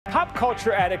Pop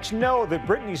culture addicts know that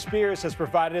Britney Spears has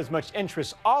provided as much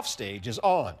interest offstage as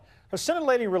on. Her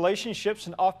scintillating relationships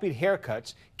and offbeat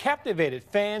haircuts captivated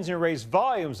fans and raised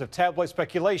volumes of tabloid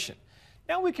speculation.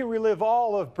 Now we can relive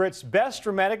all of Brit's best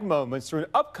dramatic moments through an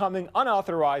upcoming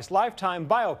unauthorized Lifetime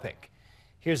biopic.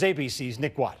 Here's ABC's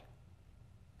Nick Watt.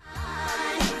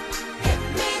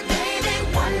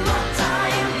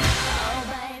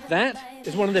 That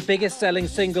is one of the biggest selling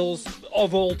singles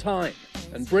of all time.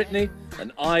 And Britney,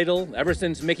 an idol ever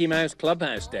since Mickey Mouse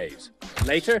Clubhouse days.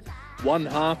 Later, one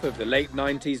half of the late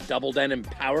 90s double denim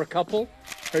power couple.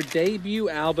 Her debut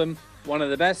album, one of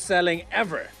the best selling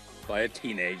ever by a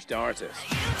teenaged artist.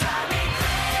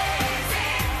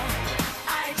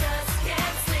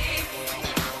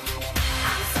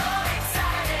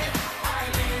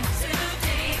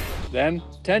 Then,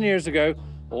 10 years ago,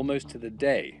 almost to the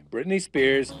day, Britney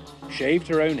Spears shaved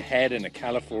her own head in a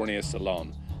California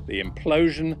salon. The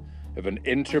implosion of an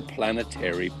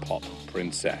interplanetary pop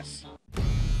princess.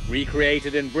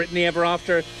 Recreated in Britney Ever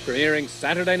After, premiering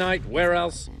Saturday night, where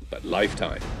else but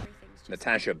Lifetime.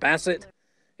 Natasha Bassett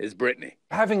is Britney.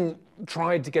 Having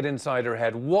tried to get inside her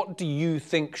head, what do you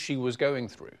think she was going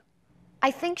through?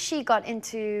 I think she got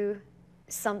into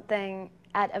something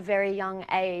at a very young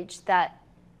age that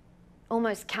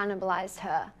almost cannibalized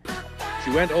her. She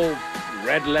went all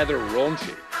red leather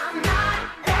raunchy.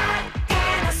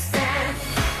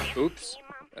 Oops,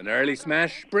 an early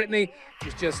smash. Britney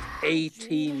was just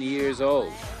 18 years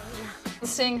old.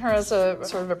 Seeing her as a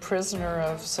sort of a prisoner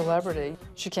of celebrity.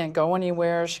 She can't go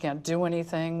anywhere, she can't do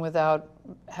anything without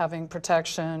having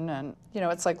protection, and, you know,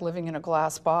 it's like living in a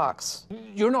glass box.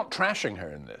 You're not trashing her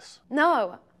in this.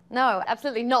 No,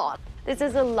 absolutely not. This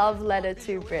is a love letter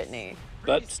to Britney.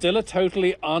 But still a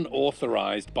totally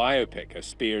unauthorized biopic, a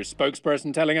Spears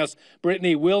spokesperson telling us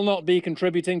Britney will not be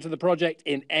contributing to the project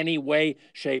in any way,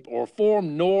 shape or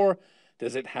form, nor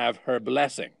does it have her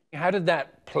blessing. How did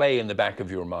that play in the back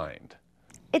of your mind?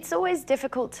 It's always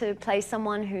difficult to play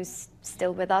someone who's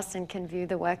still with us and can view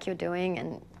the work you're doing,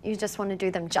 and you just want to do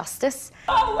them justice.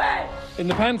 In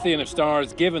the pantheon of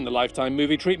stars given the Lifetime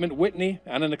movie treatment, Whitney,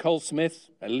 Anna Nicole Smith,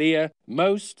 Aaliyah,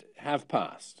 most have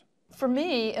passed. For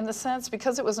me, in the sense,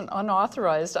 because it was an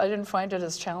unauthorized, I didn't find it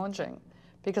as challenging,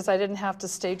 because I didn't have to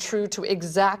stay true to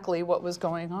exactly what was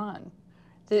going on.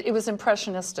 It was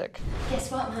impressionistic.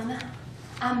 Guess what, Mama?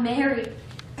 I'm married.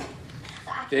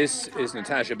 This is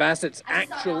Natasha Bassett's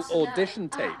actual audition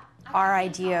tape. Our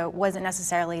idea wasn't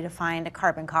necessarily to find a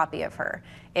carbon copy of her.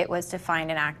 It was to find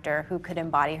an actor who could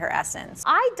embody her essence.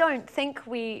 I don't think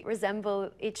we resemble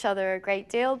each other a great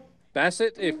deal.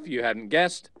 Bassett, if you hadn't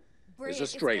guessed, is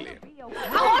Australian. I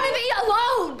want to be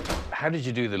alone! How did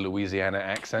you do the Louisiana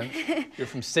accent? You're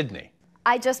from Sydney.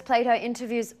 I just played her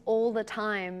interviews all the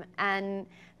time, and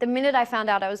the minute I found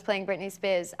out I was playing Britney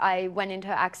Spears, I went into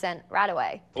her accent right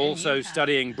away. Also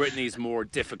studying Britney's more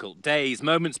difficult days,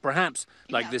 moments perhaps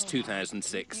like this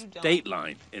 2006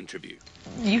 Dateline interview.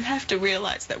 You have to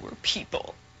realize that we're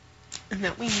people, and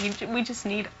that we just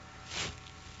need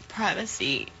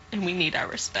privacy, and we need our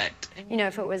respect. You know,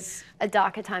 if it was a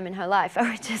darker time in her life, I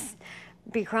would just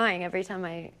be crying every time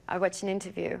I watched an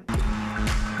interview.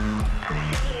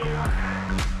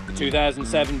 The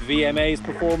 2007 VMA's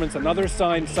performance, another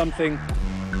sign something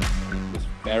was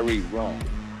very wrong.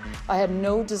 I had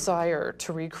no desire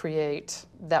to recreate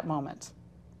that moment.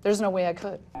 There's no way I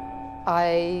could.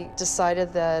 I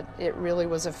decided that it really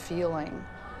was a feeling,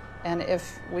 and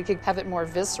if we could have it more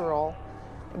visceral,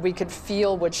 we could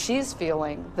feel what she's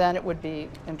feeling, then it would be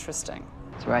interesting.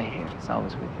 It's right here. It's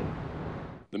always with you.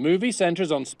 The movie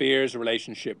centers on Spears'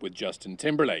 relationship with Justin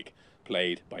Timberlake,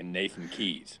 played by Nathan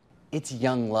Keys. It's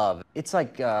young love. It's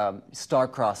like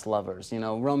star-crossed lovers, you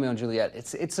know, Romeo and Juliet.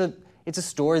 It's a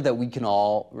story that we can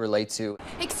all relate to.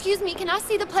 Excuse me, can I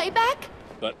see the playback?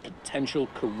 But potential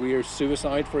career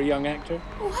suicide for a young actor?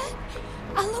 What?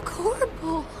 I look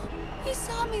horrible. You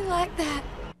saw me like that.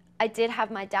 I did have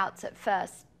my doubts at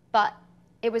first, but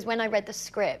it was when I read the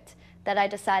script that I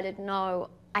decided,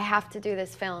 no, I have to do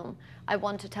this film. I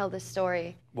want to tell this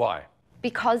story. Why?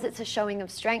 Because it's a showing of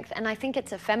strength, and I think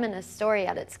it's a feminist story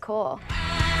at its core.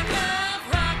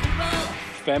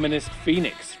 Feminist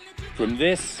Phoenix. From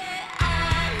this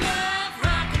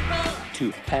to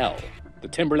hell. The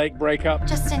Timberlake breakup.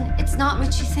 Justin, it's not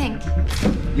what you think.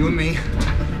 You and me,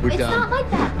 we're done. It's not like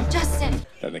that, Justin.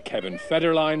 Then the Kevin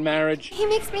Federline marriage. He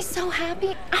makes me so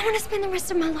happy. I want to spend the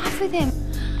rest of my life with him.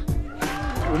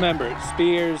 Remember,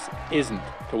 Spears isn't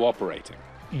cooperating.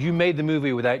 You made the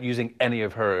movie without using any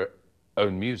of her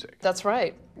own music. That's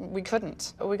right. We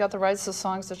couldn't. We got the rights to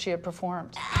songs that she had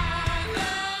performed.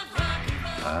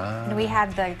 And we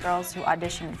had the girls who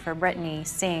auditioned for Britney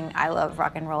sing I Love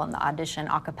Rock and Roll in the audition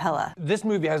a cappella. This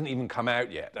movie hasn't even come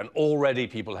out yet, and already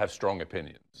people have strong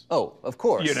opinions. Oh, of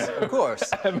course, You know? of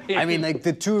course. I mean, like,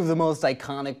 the two of the most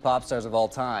iconic pop stars of all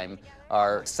time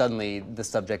are suddenly the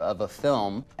subject of a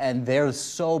film, and they're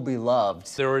so beloved.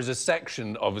 There is a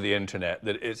section of the internet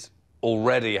that is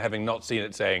already, having not seen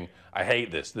it, saying, I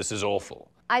hate this is awful.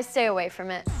 I stay away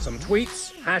from it. Some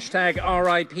tweets, hashtag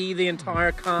RIP the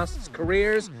entire cast's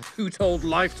careers, who told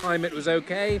Lifetime it was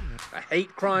okay, a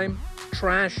hate crime,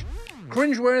 trash,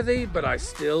 cringeworthy, but I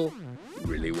still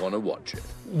really want to watch it.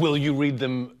 Will you read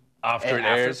them after it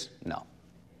airs? No.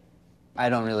 I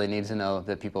don't really need to know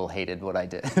that people hated what I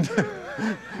did.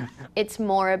 It's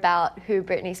more about who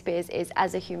Britney Spears is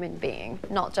as a human being,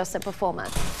 not just a performer.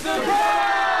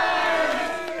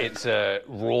 It's a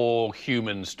raw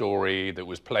human story that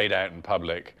was played out in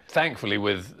public, thankfully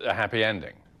with a happy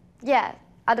ending. Yeah,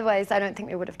 otherwise I don't think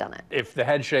we would have done it. If the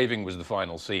head shaving was the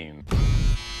final scene,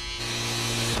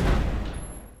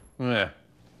 yeah.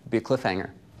 Be a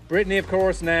cliffhanger. Britney, of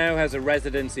course, now has a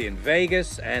residency in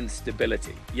Vegas and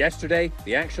stability. Yesterday,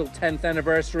 the actual 10th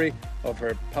anniversary of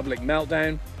her public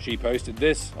meltdown, she posted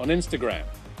this on Instagram.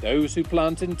 Those who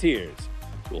plant in tears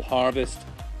will harvest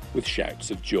with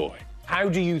shouts of joy. How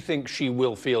do you think she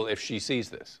will feel if she sees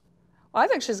this? I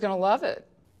think she's going to love it.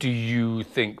 Do you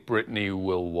think Britney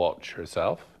will watch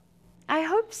herself? I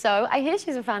hope so. I hear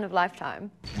she's a fan of Lifetime.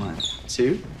 1,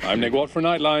 2, I'm Nick Watt for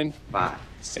Nightline 5,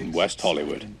 in West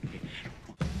Hollywood.